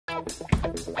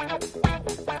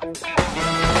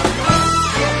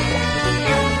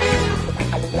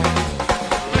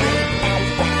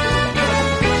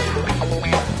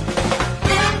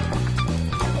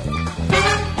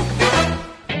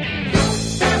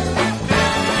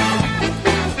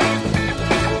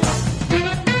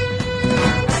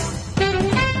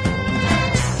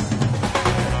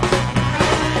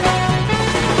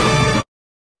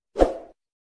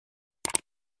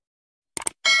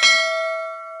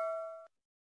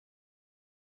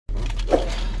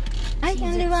Ay,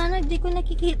 ang liwanag, di ko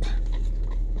nakikita.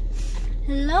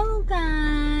 Hello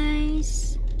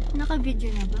guys!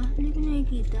 Naka-video na ba? Hindi ko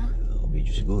nakikita.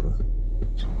 Naka-video siguro.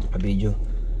 Naka-video.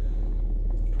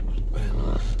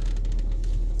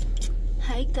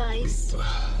 Hi guys!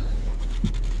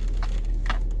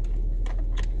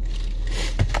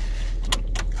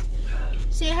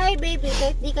 Say hi baby,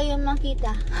 kahit di kayo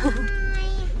makita.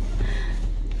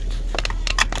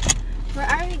 Where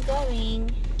are we going?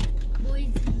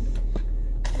 Boise.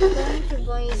 We're going to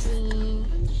Boise.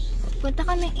 Punta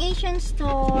kami Asian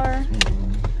store.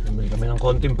 Nabili kami ng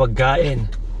konting pagkain.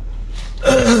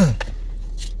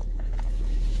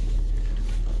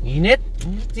 Init?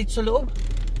 Init dito sa loob.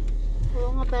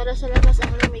 Oo nga, pero sa labas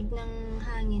ang lamig ng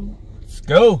hangin. Let's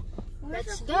go!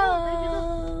 Let's go!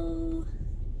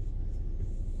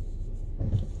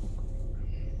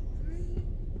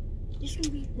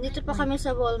 Dito pa kami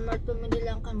sa Walmart. Bumili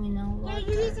lang kami ng water.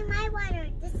 You're using my water.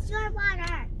 This is your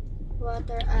water.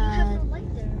 Water You have at no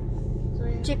water.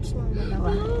 chips ng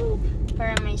dalawa.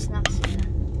 Para may snacks sila.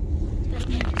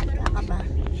 Kaka ba?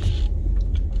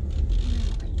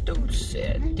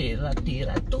 Dulce, tira,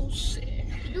 dulce.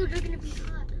 Dude, they're gonna be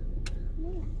hot.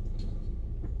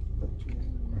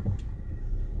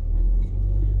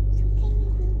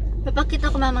 Papakita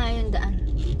ko mamaya yung daan.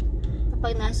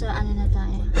 Kapag nasa ano na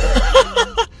tayo.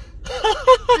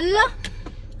 Hala!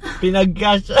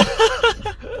 Pinag-cash.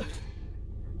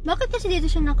 Bakit kasi dito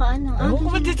siya nakaano? Ano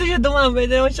kung ba't dito siya dumaan?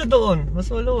 Pwede naman siya doon. Mas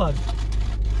maluwag.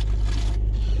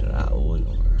 Raul.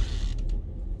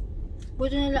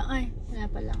 Buto na lang. Ay, wala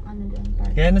pa lang. Ano doon?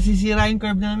 Park. Kaya nasisira yung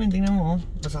curve namin. Tingnan mo, oh.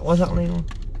 Wasak-wasak na yun.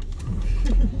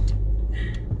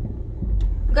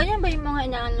 Ganyan ba yung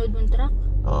mga ina-unload mong truck?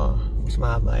 Oo. Mas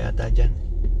mahaba yata dyan.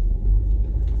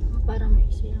 Parang may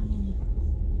isi lang yun.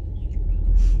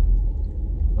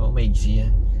 Oo, may igsi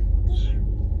yan.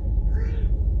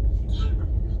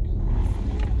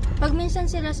 Pag minsan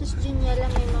sila sa Ginyala,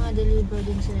 may mga deliver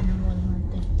din sila ng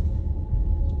Walmart eh.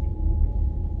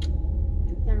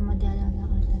 Pero madala na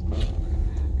ka.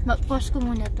 Mag-pause ko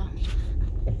muna to.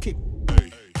 Okay.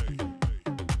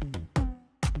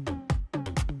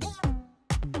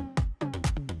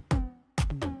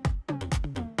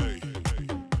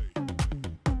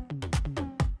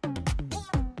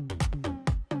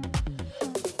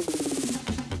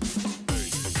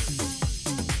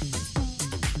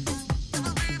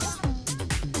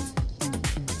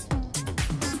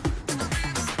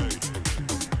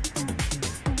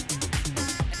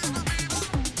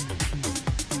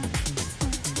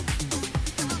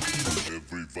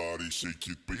 Everybody shake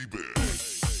it, baby.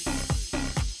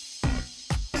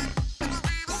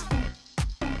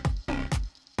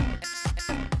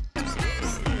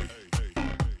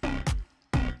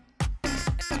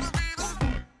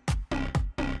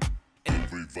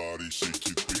 Everybody shake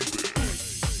it, baby.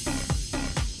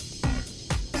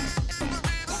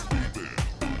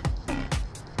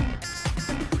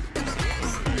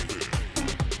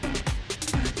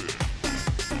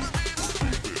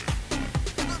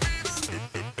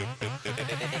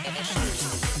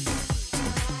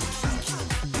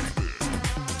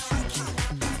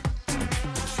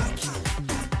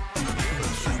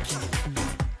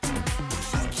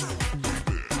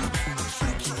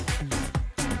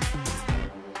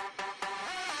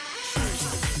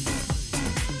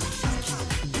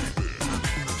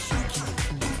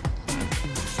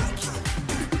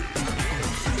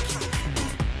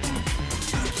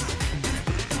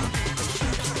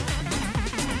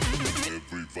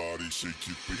 Everybody shake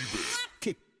it, baby.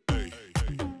 Okay.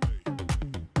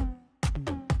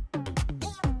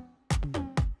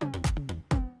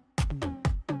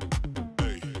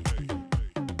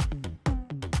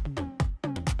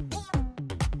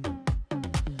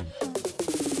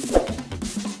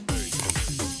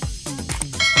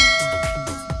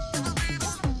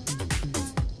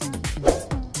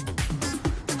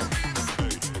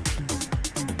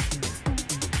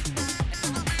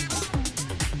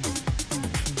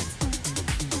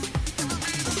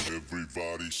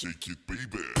 Everybody shake it,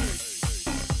 baby.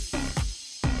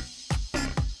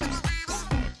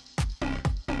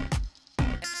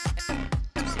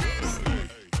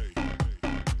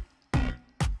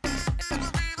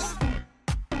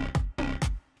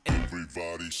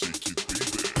 shake it,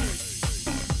 baby.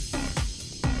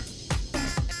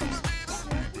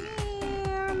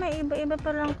 May iba-iba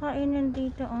palang kainan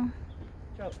dito, oh.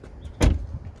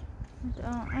 Ito,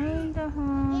 oh. Ay,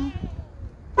 dahon.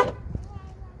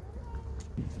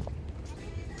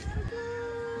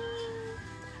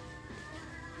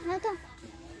 Ano to?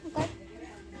 Okay.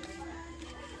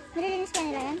 Nililinis ka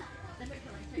nila yan?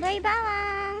 Boy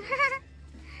bawang!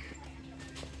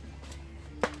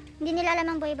 Hindi nila alam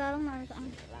ang boy bawang, mahal ko ang.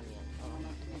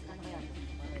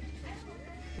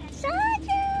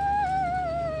 Soju!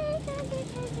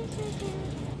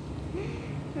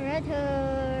 Red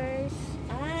horse.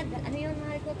 Ano yun,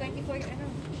 mahal ko? 24,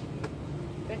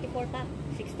 24 pack.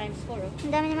 6 times 4, oh.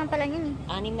 Ang dami naman pala yun, eh.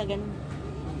 6 na ganun.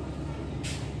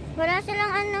 Wala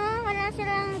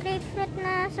silang grapefruit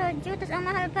na soju, tapos ang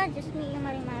mahal pa, just me yung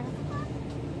marimar.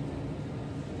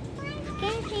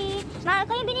 Kimchi. Mahal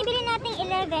ko yung binibili nating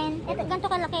 11. Ito, ganito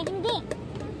kalaki. Hindi.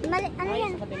 Ano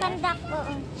yan? Pandak.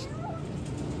 Oo.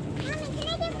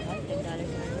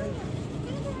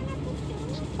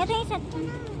 Ito yung isa.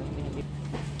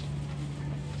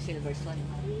 Silver swan.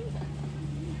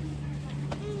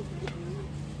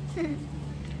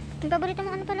 Yung paborito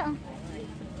mong ano pala, oh.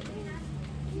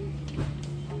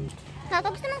 Nako,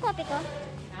 gusto mong kopi ko?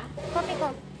 Ha? Kopi ko.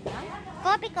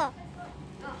 Kopi ko.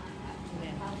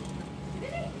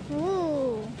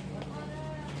 Ooh.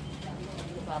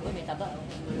 Baba, may taba.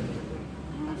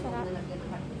 Ang sarap.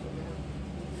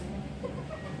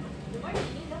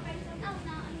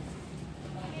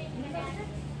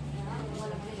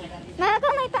 Mahal ko,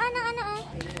 may paanang ano, oh.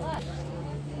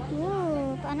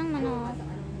 Ooh, paanang manok.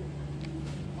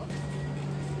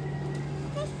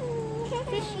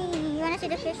 Fishy. You wanna see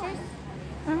the fishes?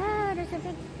 Ah, there's a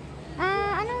big...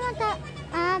 ano nga ta?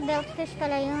 Beltfish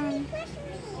pala yun.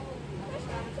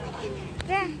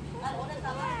 Yeah.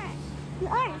 You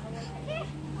are.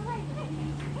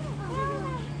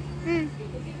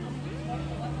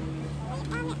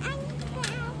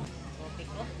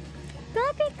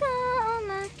 Kopi ko,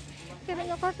 Oma. Sabi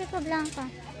ko, kopi ko blanca.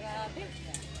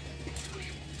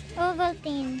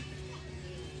 Ovaltine.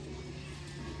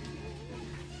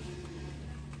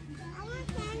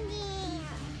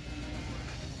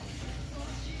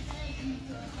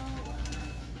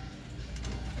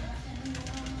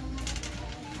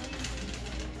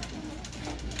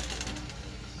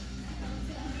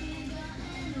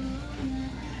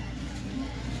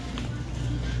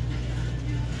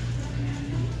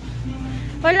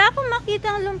 Wala akong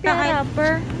makita ang lumpia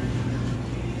wrapper.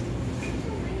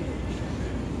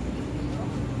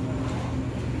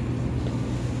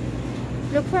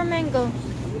 Look for mango.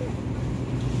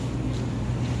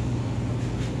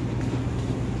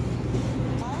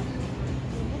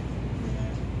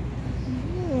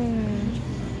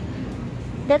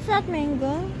 That's not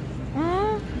mango.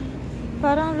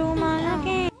 Parang luma na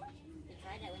eh.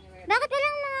 Bakit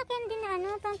walang mga candy na ano,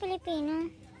 pang Pilipino?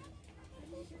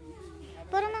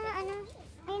 Puro mga ano.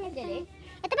 Ay, nagdali.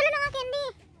 Ito pala mga candy.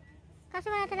 Kaso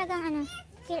wala talagang ano,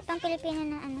 pang Pilipino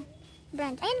na ano,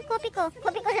 brand. Ayun, kopi ko.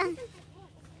 Kopi ko lang.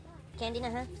 Candy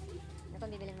na, ha? Ito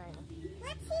ang bibili na ito.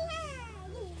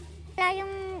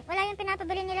 Wala yung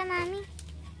pinapabili nila, mami.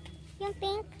 Yung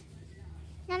pink.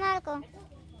 Na mahal ko.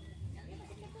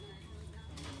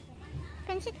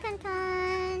 Pansit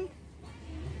canton.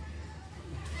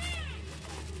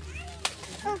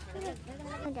 Oh,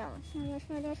 noodles.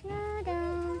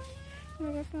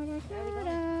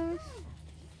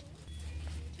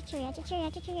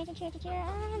 Chichirya.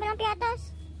 Walang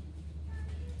piatos.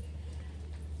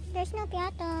 There's no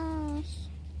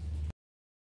piatos.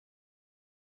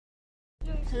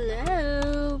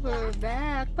 Hello, we're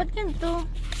back. Ba't ganito?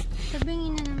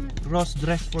 Sabingin na naman. Cross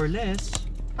dress for less.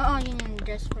 Oo, yun yung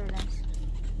dress for less.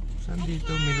 Saan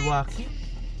dito? Milwaukee?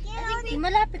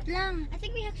 Malapit lang. I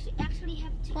think we actually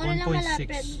have to Kung lang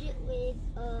malapit. 1.6. eat it with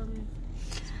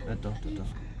Ito.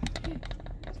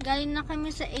 Galing na kami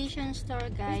sa Asian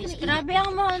store, guys. Grabe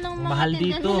ang mahal ng mga Mahal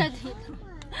tinda dito. nila dito.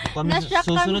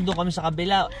 Susunod doon kami sa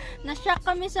kabila. Na-shock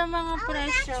kami sa mga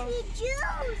presyo.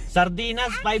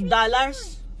 Sardinas, $5.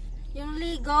 Yung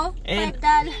Ligo, And-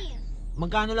 $5.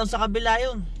 Magkano lang sa kabila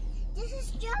yun? This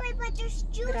is strawberry, but there's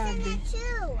juice in it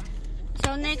too.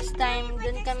 So next time,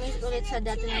 dun kami ulit sa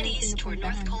dati namin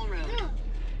pinupuntahan.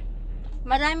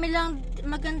 Marami lang,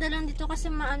 maganda lang dito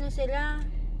kasi maano sila.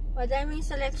 Madaming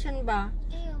selection ba?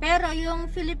 Pero yung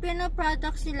Filipino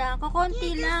products nila,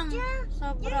 kukunti lang.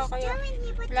 Sobra kaya.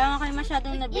 Wala nga kayo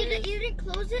masyadong nabili. You didn't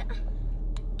close it?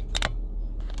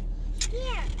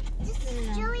 Here. This is Yun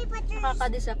lang. strawberry, but there's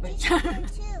Nakaka-disappoint. juice in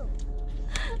it too.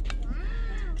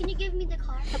 Can you give me the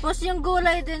card? Tapos yung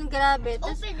gulay din, grabe.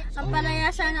 Tapos Open it. ang palaya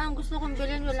sana ang gusto kong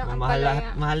bilhin, walang ang palaya.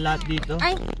 Mahal lahat dito.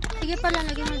 Ay, sige pala,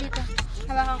 lagyan mo dito.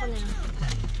 Hawakan ko na lang.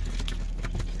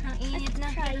 Ang init na.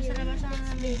 Nasa labas ang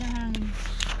lamig ng hangin.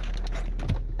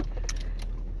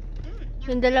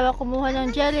 Yung dalawa kumuha ng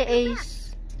jelly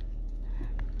ace.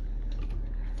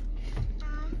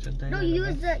 No, you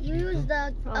use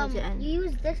dyan. you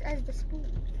use this as the spoon.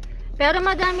 Pero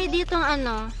madami ditong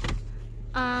ano.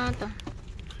 To.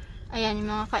 Ayan,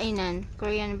 yung mga kainan.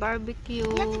 Korean barbecue.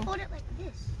 You have to hold it like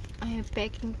this. Ay,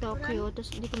 Peking Tokyo. Tapos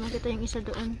hindi ko makita yung isa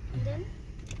doon. And then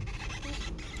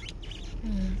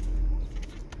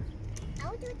I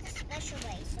would do it the special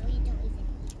way so you don't even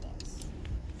need this.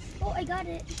 Oh, I got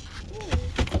it. Ooh.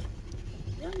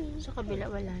 Yummy. Sa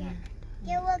kabila, wala na.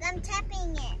 Yeah, look, I'm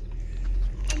tapping it.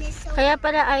 And it's so Kaya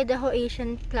pala Idaho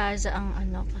Asian Plaza ang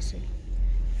ano kasi.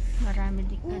 Marami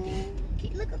din ka din.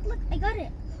 Okay, look, I got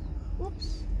it.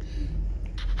 Oops.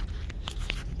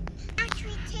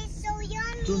 Actually, it tastes so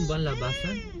yummy. Doon ba ang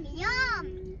labasan? Yum.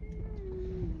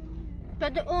 Pa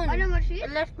doon. Ano mo siya?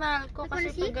 Left mahal ko Ano kasi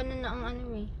siya? pag ganun na ang ano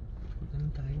eh. Ano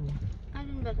tayo niya?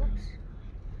 Alin ba to?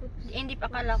 Hindi pa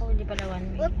akala ko, hindi pala one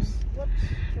way. Whoops.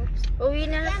 Uwi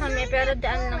na lang kami pero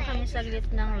daan lang kami saglit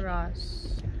ng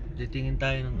Ross. Titingin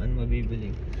tayo ng ano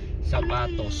mabibiling.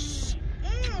 Sapatos.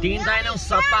 Tingin tayo ng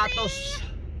sapatos.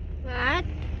 What?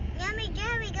 Yummy,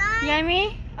 guys. Yummy?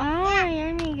 Oh,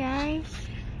 yummy guys.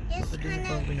 This Pwede mo kind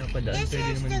pang of, pinapadaan. this Pwede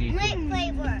has naman the dito. grape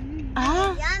flavor.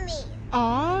 Ah. Yummy.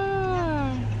 Oh.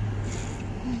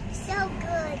 So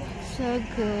good. So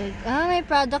good. Ah, may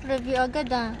product review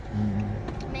agad ah.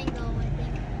 Mango, I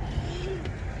think.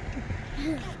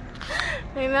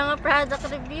 May mga product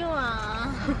review ah.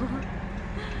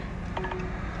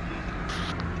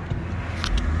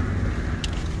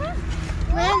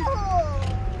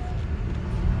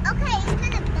 Okay, it's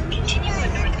kind of bumpy. Continue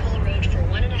on North Pole Road for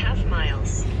 1.5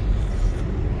 miles.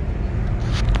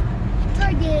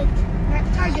 Target. We're at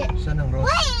Target. Saan ang Ross?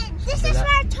 Wait, this is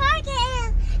where Target is.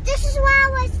 This is what I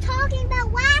was talking about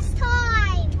last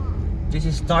time. This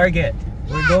is Target.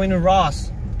 We're going to Ross.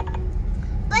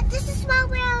 But this is what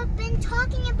we've been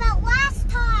talking about last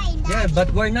time. Yeah,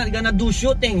 but we're not gonna do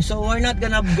shooting, so we're not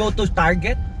gonna go to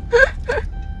Target.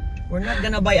 We're not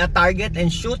gonna buy a Target and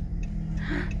shoot.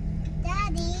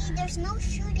 Daddy, there's no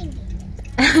shooting.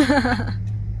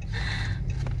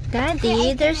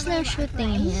 Daddy, there's no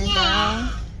shooting here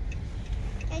daw.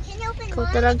 Can you open Ikaw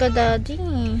one? talaga, Daddy.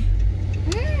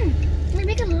 We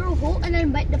make a little hole and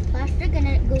then bite the plastic and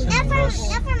then it goes.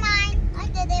 Never mind. I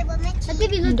did it with my teeth. I'll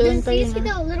give you Doon look. pa You yun, see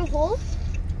ah. the little hole?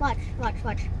 Watch.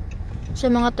 Sa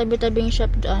mga tabi-tabing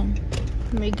shop daan.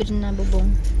 May green na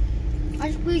bubong.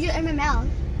 I squeeze it in my mouth.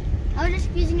 I was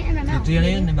just squeezing it in my mouth. Ito yan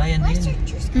na yun, bayan na Where's yun. your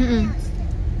juice Mm-mm. coming out?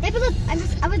 Hey, but look,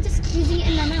 I was just squeezing it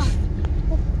in my mouth.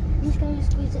 Look, I'm just gonna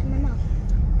squeeze it in my mouth.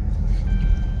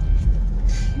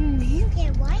 Okay,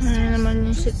 why is Ano there naman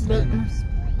yung seatbelt mo?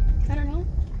 I don't know.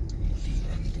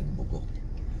 Ating bugo.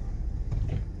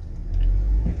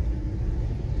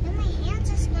 And my hands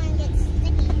are gonna get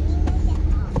sticky. I need to get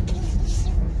off.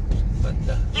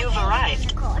 Banda. You've arrived.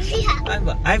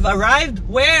 Yeah. I've arrived?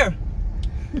 Where?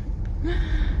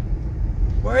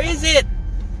 Where is it?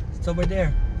 It's over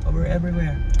there. Over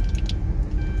everywhere.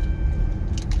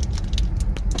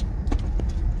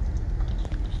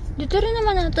 Dito rin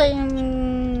naman nata yung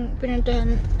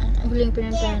pinuntahan, huling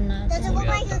pinuntahan Yeah. Does it natin. look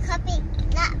like a cupcake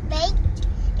not baked?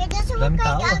 It doesn't look Daming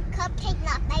like tao. a cupcake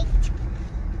not baked.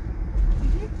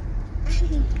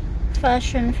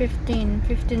 Fashion 15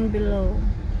 below.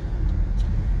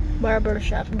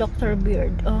 Barbershop, Dr.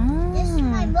 Beard. Oh. This is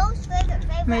my most favorite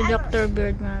May ever. Dr.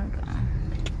 Beard marka.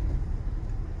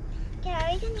 Okay,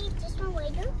 are you gonna eat this one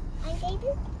later? I gave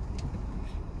you?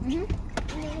 Mhm.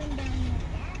 And then I'm done with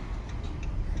that.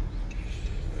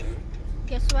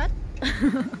 Guess what?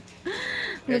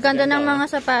 Gaganda ng mga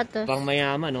sapatos. Pang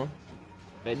mayaman, no?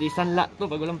 Pwede sanla to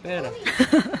pag walang pera.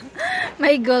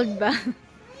 May gold ba?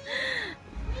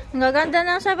 Ang gaganda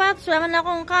ng sapatos. Wala man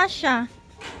akong kasya.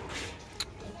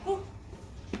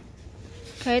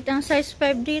 Kahit ang size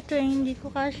 5 dito eh, hindi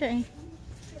ko kasya eh.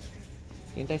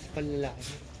 Yung tayo sa palalaki.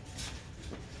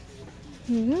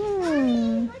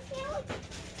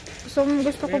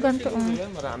 Gusto ko ganito oh.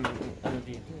 Maraming ano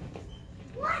dito.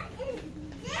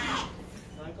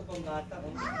 Saan ka pang bata?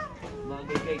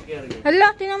 Bagay kay Kerry.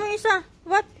 Hala, tingnan mo yung isa.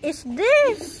 What is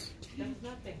this?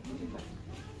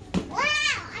 Wow!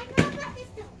 I know about this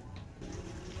too.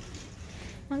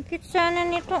 Ang cute sana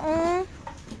nito oh.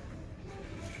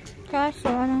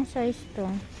 Kaso, anong size to?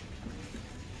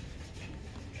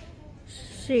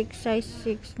 6, size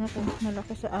 6. Naku,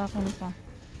 malaki sa akin pa.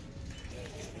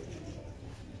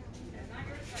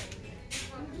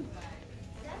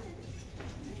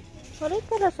 Ulit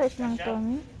pala size ng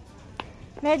Tommy.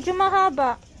 Medyo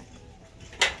mahaba.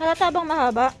 Halata bang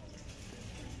mahaba?